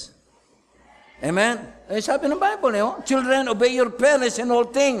parents. Amen? Sabi ng Bible, children, obey your parents in all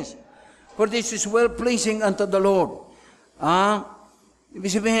things, for this is well-pleasing unto the Lord.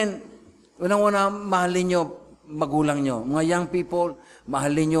 Ibig sabihin, unang-una, mahalin nyo magulang nyo. Mga young people,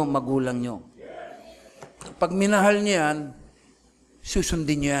 mahalin nyo magulang nyo. Pag minahal nyo yan,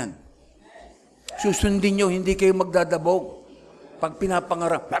 susundin nyo yan. Susundin nyo, hindi kayo magdadabog. Pag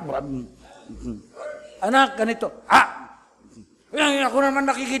pinapangarap, anak, ganito. Ako naman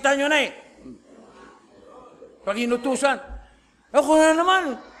nakikita nyo na eh. Pag inutusan, ako na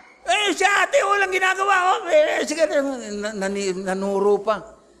naman. Si ate, walang ginagawa. Sige, nanuro pa.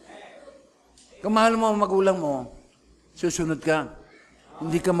 Kung mahal mo ang magulang mo, susunod ka.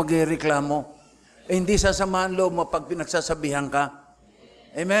 Hindi ka magreklamo. Hindi sasamahan loob mo pag pinagsasabihan ka.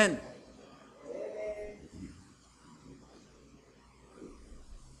 Amen.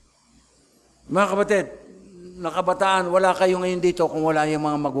 Mga kapatid, nakabataan, wala kayo ngayon dito kung wala yung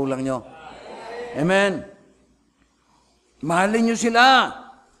mga magulang nyo. Amen. Mahalin nyo sila.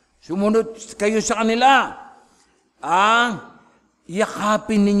 Sumunod kayo sa kanila.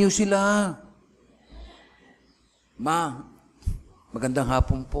 Yakapin ninyo sila. Magandang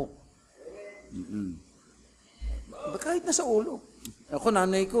hapon po. Kahit na sa ulo. Ako,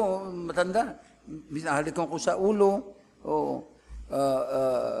 nanay ko, matanda. Binahalikan ko sa ulo.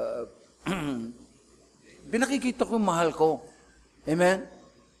 Pinakikita ko mahal ko. Amen?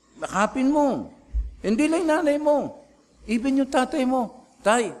 Yakapin mo. Hindi lang nanay mo. Even yung tatay mo.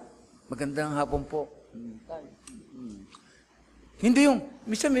 Tay, magandang hapon po. Tay. Hindi yung,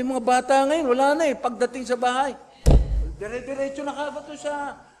 minsan may mga bata ngayon, wala na eh. Pagdating sa bahay, dire-diretso na kagad to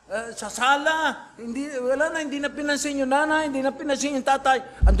sa sala. Wala na, hindi na pinansin yung nanay, hindi na pinansin yung tatay.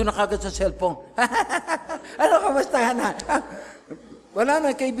 Ando na kagad sa cellphone. Ano, kamusta ka na? Wala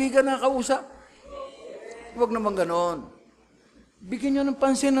na, kaibigan na kausap. Huwag naman ganon. Bigyan nyo ng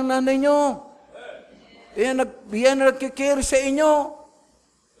pansin ng nanay nyo. Yan na nagkikare sa inyo.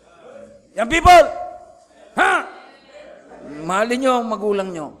 Yan people! Mahalin nyo ang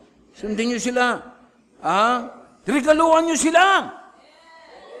magulang nyo. Sundin nyo sila. Regaluhan nyo sila.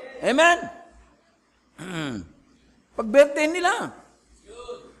 Amen? Pag birthday nila,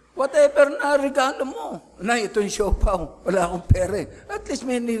 whatever na regalo mo. Ito yung siopaw. Wala akong pere. At least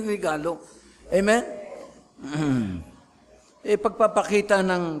may niregalo. Amen? Pagpapakita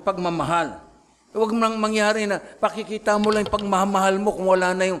ng pagmamahal. Huwag nang mangyari na pakikita mo lang yung pagmamahal mo kung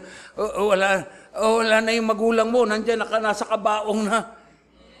wala na yung magulang mo. Nandiyan nasa kabaong na.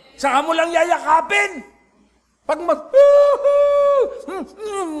 Saka mo lang yayakapin. Pag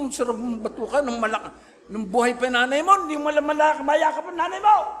sarap batukan ng Nung buhay pa yung nanay mo, hindi mo mayakap ang nanay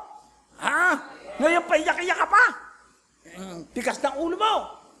mo. Ha? Ngayon pa, iyak-iyak ka pa. Tikas ng ulo mo.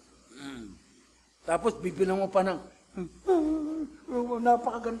 Tapos, bibilang mo pa ng,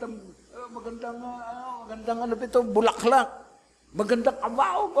 napakagandang, magandang ano ito, bulaklak. Magandang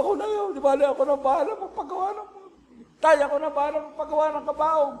kabaong. Ako na yun. Di ba? Ako na bahala magpagawa ng, ako na bahala magpagawa ng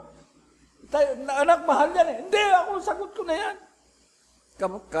kabaong. Anak, mahal yan eh. Hindi, ako, sagot ko na yan.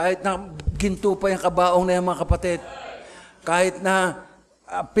 Kahit na ginto pa yung kabaong na yan, mga kapatid. Kahit na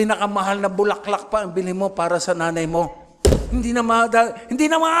pinakamahal na bulaklak pa ang bili mo para sa nanay mo. Hindi na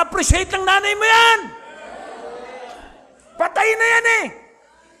ma-appreciate ng nanay mo yan. Patay na yan eh.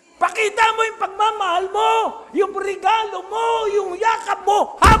 Pakita mo yung pagmamahal mo, yung regalo mo, yung yakap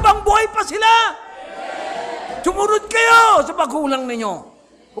mo, habang buhay pa sila. Sumunod kayo sa magulang ninyo.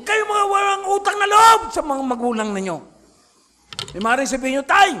 Huwag kayong mga walang utang na loob sa mga magulang ninyo. Maaaring sabihin nyo,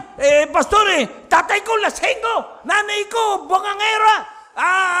 Tay, pastor tatay ko, lasing ko, nanay ko, bungangera,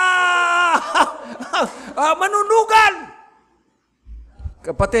 manunugal.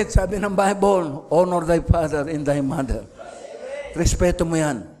 Kapatid, sabi ng Bible, honor thy father and thy mother. Respeto mo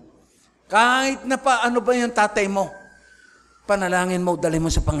yan. Kahit na pa, ano ba yung tatay mo, panalangin mo, dali mo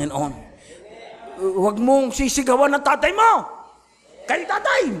sa Panginoon. Huwag mong sisigawan ng tatay mo. Kayo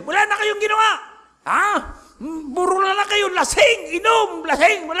tatay, wala na kayong ginawa. Buro na kayo, lasing, inom,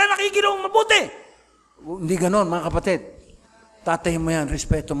 lasing, wala na kayo ginawang mabuti. Hindi ganon, mga kapatid. Tatay mo yan,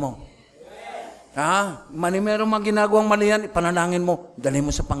 respeto mo. Meron mga ginagawang mali yan, ipanalangin mo, dali mo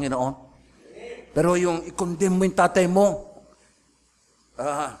sa Panginoon. Pero yung i-condemn mo yung tatay mo,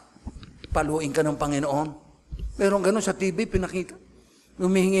 paluin ka ng Panginoon. Meron ganon sa TV, pinakita.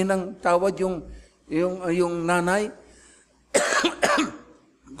 Humihingi ng tawad yung nanay.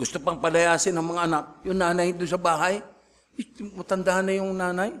 Gusto pang palayasin ng mga anak. Yung nanay doon sa bahay, matanda na yung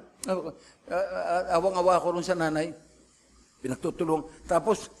nanay. Awang-awa ko rin sa nanay. Pinagtutulong.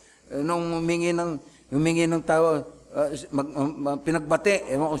 Tapos, nung humingi ng tawad,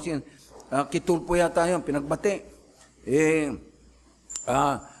 pinagbate. Ewan ko siya, kitulpo yata yun, pinagbate.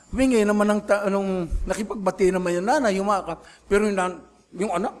 Humingi naman nung nakipagbati naman yung nanay, yumakap. Pero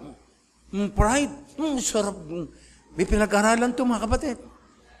yung anak, pride, sarap. May pinag-aralan ito, mga kapatid.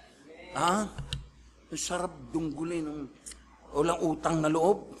 Sarap dunggulin ng walang utang na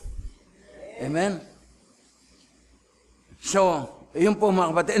loob. Amen? So, yun po,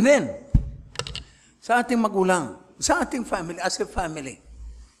 mga kapatid. And then, sa ating magulang, sa ating family, as a family,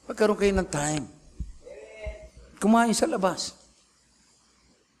 magkaroon kayo ng time. Kumain sa labas.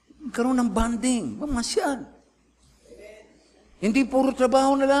 Magkaroon ng bonding. Mamasyal. Hindi puro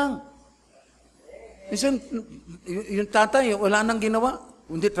trabaho na lang. Minsan, yung tatay, wala nang ginawa.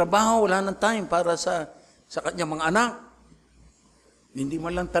 Hindi trabaho, wala nang time para sa kanyang mga anak. Hindi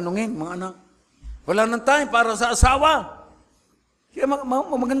man lang tanungin, mga anak. Wala nang time para sa asawa. Kaya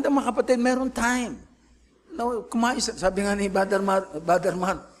maganda mga kapatid, meron time. Kumain, sabi nga ni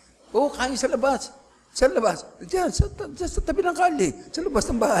Baderman, kain sa labas. Sa labas. Diyan, sa tabi ng kali. Sa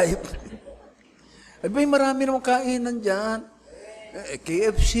labas ng bahay. Ay, marami namang kainan dyan.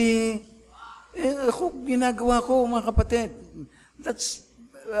 KFC. Ako, ginagawa ko, mga kapatid.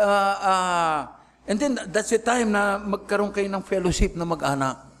 And then, that's the time na magkaroon kayo ng fellowship na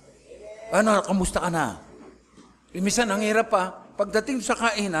mag-anak. Kamusta ka na? Minsan, ang hirap pa. Pagdating sa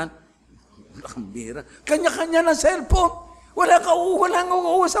kainan, lakambira. Kanya-kanya ng cellphone. Walang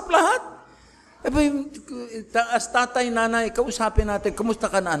uusap lahat. As tatay, nanay, kausapin natin,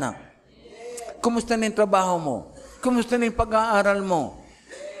 kumusta ka na, anak? Kumusta na yung trabaho mo? Kumusta na yung pag-aaral mo?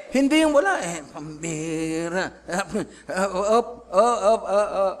 Hindi yung wala, pambira.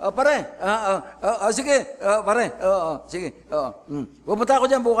 Pare, sige, pare, sige. Pupunta ako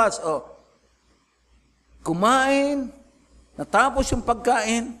dyan bukas. Kumain, natapos yung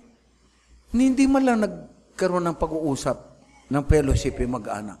pagkain, hindi man lang nagkaroon ng pag-uusap ng fellowship yung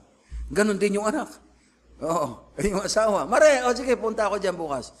mag-anak. Ganon din yung anak. Yung asawa. Mare, sige, punta ako dyan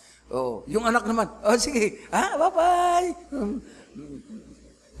bukas. Yung anak naman, sige, bye-bye.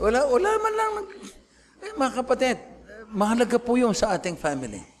 Wala man lang. Mga kapatid, mahalaga po yung sa ating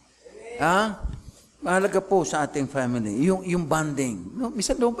family. Mahalaga po sa ating family. Yung bonding.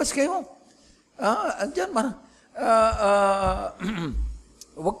 Minsan lumabas kayo. Andyan,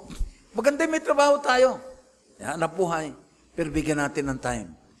 maganda may trabaho tayo. Hanap buhay. Pero bigyan natin ng time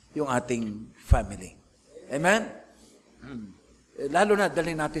yung ating family. Amen? Lalo na,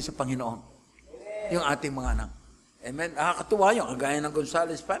 dalhin natin sa Panginoon yung ating mga anak. Amen? Nakakatuwa yun, kagaya ng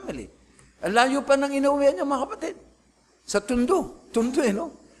Gonzales family. Ang layo pa ng inuwi niya, mga kapatid. Sa Tondo. Tondo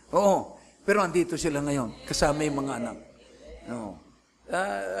no? Oo. Pero andito sila ngayon, kasama yung mga anak. No.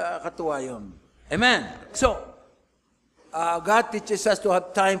 Nakakatuwa yun. Amen. So, God teaches us to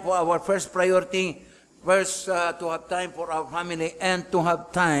have time for our first priority, first to have time for our family, and to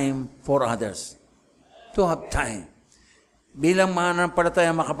have time for others. To have time. Bilang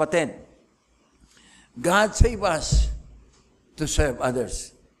mananampalataya mga kapatid, God save us to serve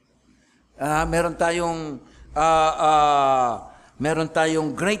others. Meron tayong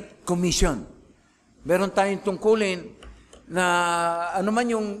Great Commission. Meron tayong tungkulin na ano man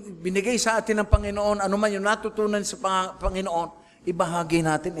yung binigay sa atin ng Panginoon, ano man yung natutunan sa Panginoon, ibahagi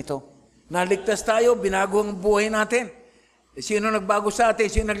natin ito. Naligtas tayo, binago ang buhay natin. Sino nagbago sa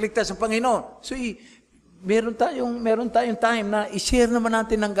atin? Sino nagligtas sa Panginoon? So, meron tayong time na i-share naman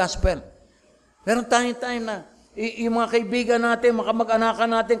natin ng gospel. Meron tayong time na yung mga kaibigan natin, mga kamag-anakan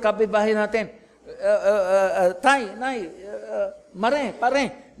natin, kabibahay natin, tay, nay, mare,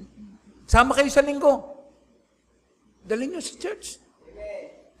 pare, sama kayo sa linggo. Dali nyo sa church.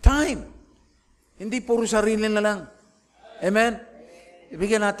 Time. Hindi puro sarili na lang. Amen?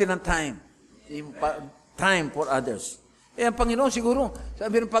 Ibigyan natin ng time. Time for others. Ang Panginoon siguro,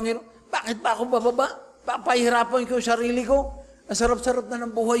 sabi ng Panginoon, bakit ba ako bababa? Papahirapan ko yung sarili ko. Ang sarap-sarap na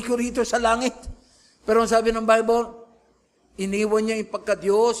ng buhay ko rito sa langit. Pero ang sabi ng Bible, iniwan niya yung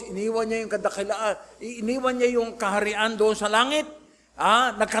pagka-Diyos, iniwan niya yung kadakilaan, iniwan niya yung kaharian doon sa langit.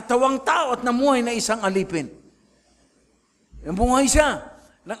 Nagkatawang tao at namuhay na isang alipin. Namuhay siya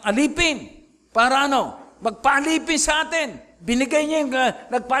ng alipin. Para magpalipin sa atin. Binigay niya yung,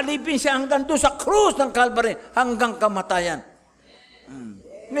 nagpalipin siya hanggang doon sa krus ng Calvary, hanggang kamatayan.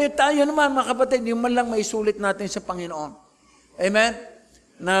 Ngayon tayo naman, mga kapatid, yung man lang maisulit natin sa Panginoon. Amen?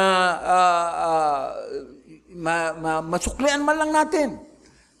 Na masuklian man lang natin.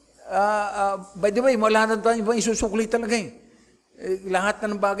 By the way, wala na tayo ibang isusukli talaga lahat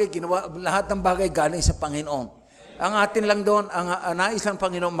ng bagay galing sa Panginoon. Ang atin lang doon, ang nais ng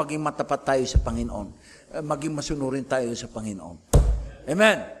Panginoon, maging matapat tayo sa Panginoon. Maging masunurin tayo sa Panginoon.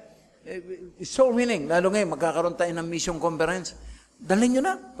 Amen. Soul winning. Lalo ngayon, magkakaroon tayo ng mission conference. Dalhin nyo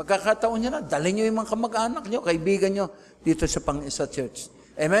na. Pagkakataon nyo na. Dalhin nyo yung mga kamag-anak nyo, kaibigan nyo dito sa church.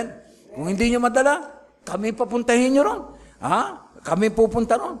 Amen. Kung hindi nyo madala, kami papuntahin nyo ron. Kami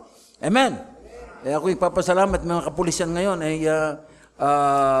pupunta ron. Amen. Kaya ako ipapasalamat mga kapulisan ngayon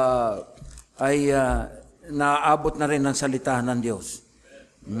ay naabot na rin ng salita ng Diyos.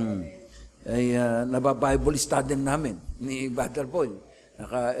 Naba-Bible study namin ni Brother Paul.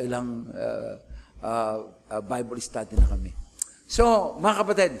 Nakailang Bible study na kami. So, mga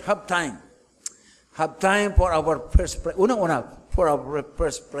kapatid, have time. Have time for our first, for our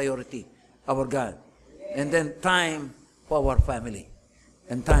first priority, our God. And then time for our family.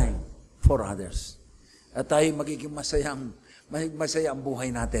 And time for others. At tayo magiging masaya ang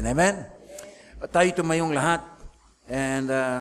buhay natin. Amen? At tayo tumayong lahat. And